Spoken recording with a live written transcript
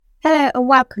Hello and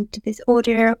welcome to this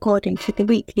audio recording for the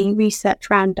weekly research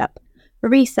roundup, for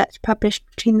research published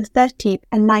between the 13th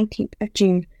and 19th of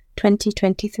June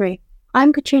 2023.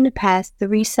 I'm Katrina Pears, the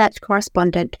research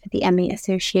correspondent for the ME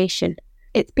Association.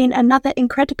 It's been another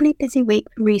incredibly busy week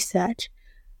for research,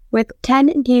 with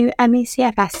 10 new ME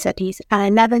CFS studies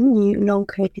and 11 new Long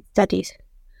Covid studies.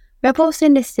 We have also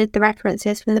listed the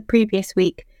references from the previous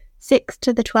week, 6th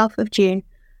to the 12th of June,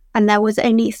 and there was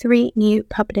only 3 new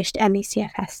published ME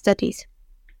CFS studies.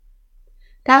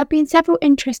 There have been several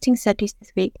interesting studies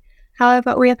this week,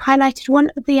 however we have highlighted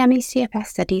one of the ME CFS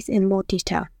studies in more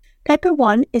detail. Paper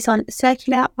 1 is on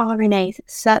circular RNAs,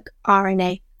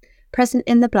 circRNA, present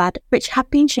in the blood, which have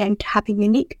been shown to have a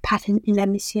unique pattern in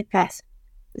ME CFS.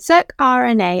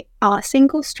 circRNA are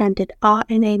single-stranded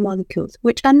RNA molecules,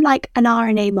 which unlike an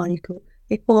RNA molecule,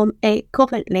 they form a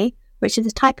covalently, which is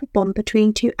a type of bond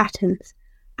between two atoms,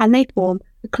 and they form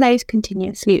a closed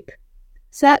continuous loop.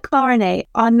 circRNA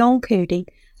are non-coding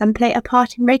and play a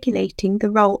part in regulating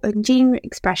the role of gene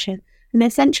expression, an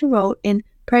essential role in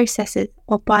processes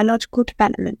of biological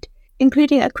development,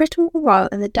 including a critical role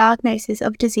in the diagnosis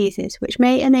of diseases which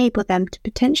may enable them to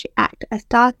potentially act as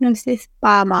diagnosis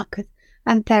biomarkers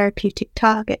and therapeutic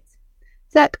targets.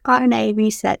 circRNA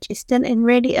research is still in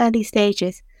really early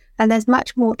stages, and there's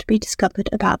much more to be discovered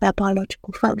about their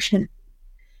biological function.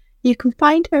 You can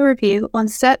find a review on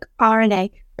circRNA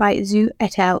by Zhu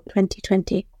et al.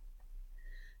 2020.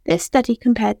 This study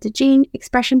compared the gene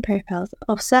expression profiles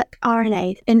of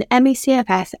circRNAs in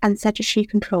ME/CFS and sedentary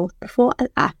controls before and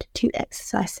after 2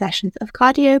 exercise sessions of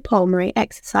cardiopulmonary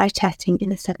exercise testing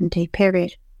in a 7-day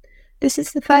period. This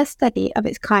is the first study of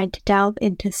its kind to delve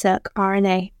into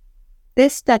circRNA.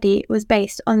 This study was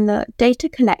based on the data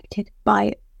collected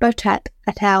by Botet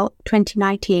et al.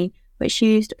 2019, which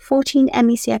used 14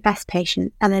 ME/CFS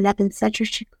patients and 11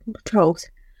 sedentary controls,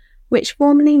 which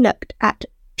formally looked at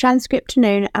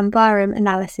transcriptome and virome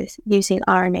analysis using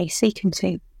RNA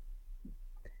sequencing.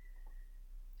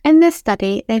 In this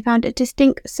study, they found a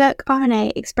distinct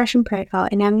circRNA expression profile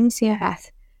in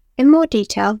ME/CFS. In more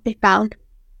detail, they found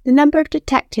the number of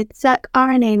detected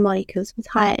circRNA molecules was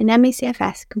higher in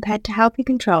ME/CFS compared to healthy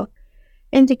control,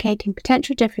 indicating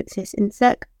potential differences in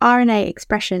circRNA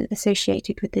expression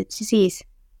associated with the disease.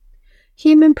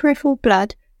 Human peripheral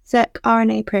blood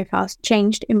circRNA profiles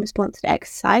changed in response to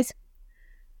exercise.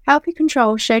 Healthy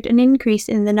control showed an increase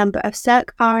in the number of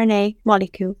circRNA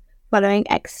molecules following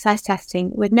exercise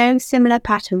testing, with no similar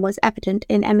pattern was evident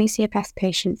in ME/CFS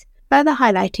patients, further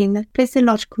highlighting the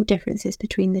physiological differences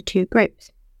between the two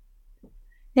groups.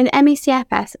 In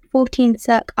ME/CFS, 14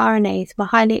 circRNAs were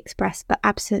highly expressed but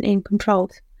absent in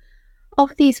controls.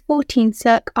 Of these 14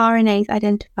 circRNAs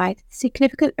identified,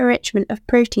 significant enrichment of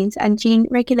proteins and gene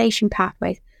regulation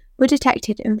pathways were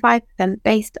detected in 5 of them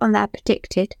based on their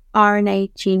predicted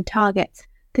RNA gene targets.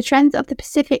 The trends of the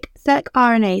specific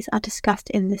circRNAs are discussed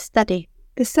in this study.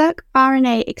 The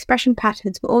circRNA expression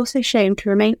patterns were also shown to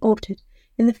remain altered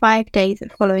in the 5 days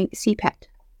following CPET.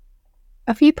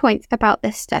 A few points about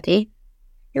this study.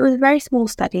 It was a very small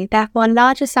study, therefore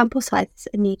larger sample sizes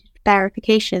are needed for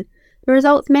verification. The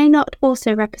results may not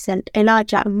also represent a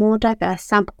larger and more diverse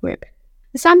sample group.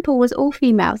 The sample was all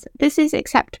females. This is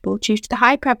acceptable due to the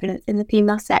high prevalence in the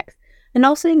female sex, and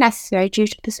also necessary due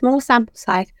to the small sample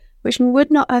size, which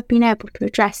would not have been able to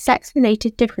address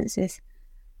sex-related differences,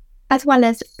 as well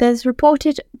as there's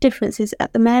reported differences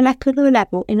at the molecular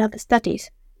level in other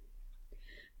studies.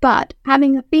 But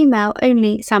having a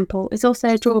female-only sample is also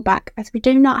a drawback, as we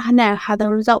do not know how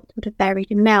the results would have varied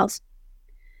in males.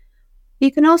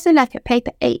 You can also look at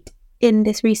paper 8 in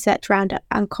this research roundup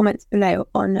and comments below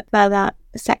on further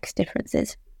sex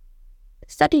differences.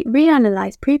 The study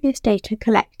reanalyzed previous data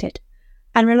collected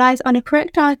and relies on a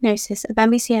correct diagnosis of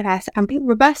ME/CFS and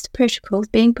robust protocols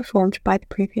being performed by the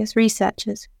previous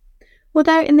researchers.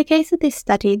 Although in the case of this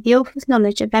study, the author's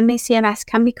knowledge of ME/CFS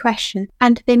can be questioned,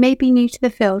 and they may be new to the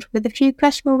field, with a few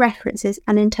questionable references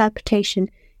and interpretation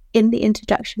in the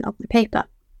introduction of the paper.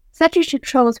 Sedentary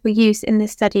controls were used in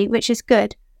this study, which is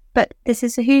good, but this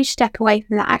is a huge step away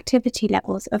from the activity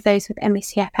levels of those with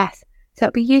ME/CFS, so it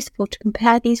would be useful to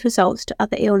compare these results to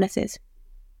other illnesses.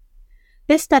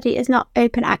 This study is not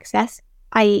open access,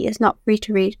 i.e. is not free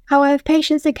to read. However,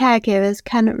 patients and caregivers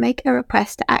can make a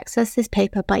request to access this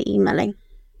paper by emailing.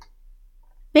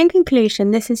 In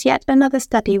conclusion, this is yet another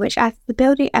study which adds the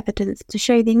building evidence to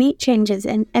show the unique changes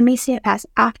in ME/CFS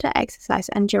after exercise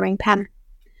and during PEM.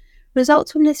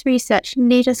 Results from this research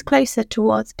lead us closer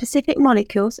towards specific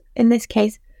molecules, in this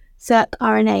case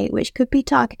circRNA, which could be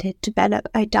targeted to develop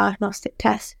a diagnostic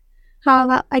test.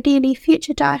 However, ideally,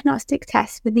 future diagnostic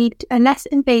tests would need a less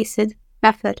invasive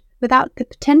method without the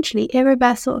potentially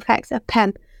irreversible effects of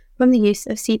PEM from the use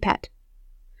of CPET.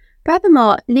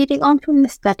 Furthermore, leading on from the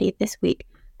study this week,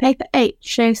 Paper 8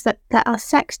 shows that there are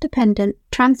sex-dependent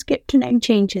transcriptome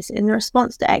changes in the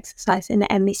response to exercise in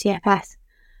the ME/CFS.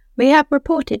 We have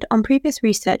reported on previous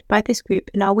research by this group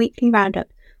in our weekly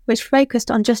roundup, which focused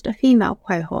on just a female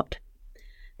cohort.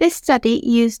 This study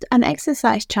used an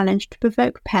exercise challenge to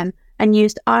provoke PEM and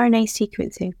used RNA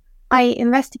sequencing, i.e.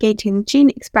 investigating the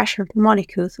gene expression of the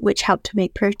molecules which help to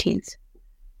make proteins.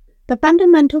 The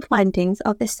fundamental findings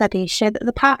of this study show that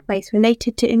the pathways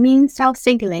related to immune cell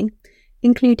signaling,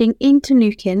 including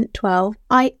interleukin-12,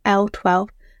 IL-12,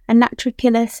 and natural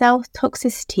killer cell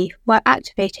toxicity, were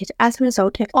activated as a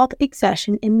result of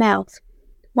exertion in males,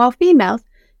 while females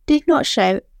did not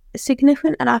show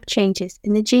significant enough changes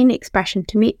in the gene expression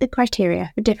to meet the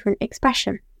criteria for different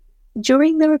expression.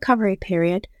 During the recovery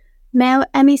period, male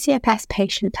ME/CFS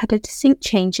patients had a distinct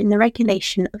change in the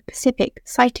regulation of specific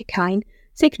cytokine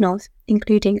signals,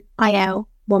 including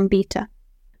IL-1 beta.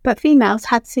 But females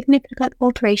had significant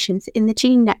alterations in the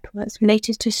gene networks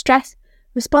related to stress,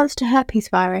 response to herpes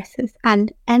viruses,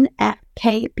 and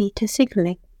NF-κ beta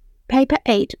signaling. Paper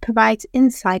 8 provides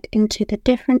insight into the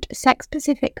different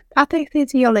sex-specific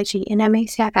pathophysiology in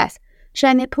ME/CFS,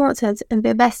 showing the importance of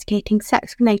investigating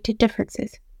sex-related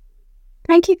differences.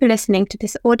 Thank you for listening to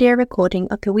this audio recording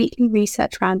of the weekly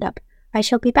research roundup. I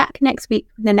shall be back next week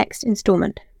with the next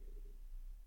instalment.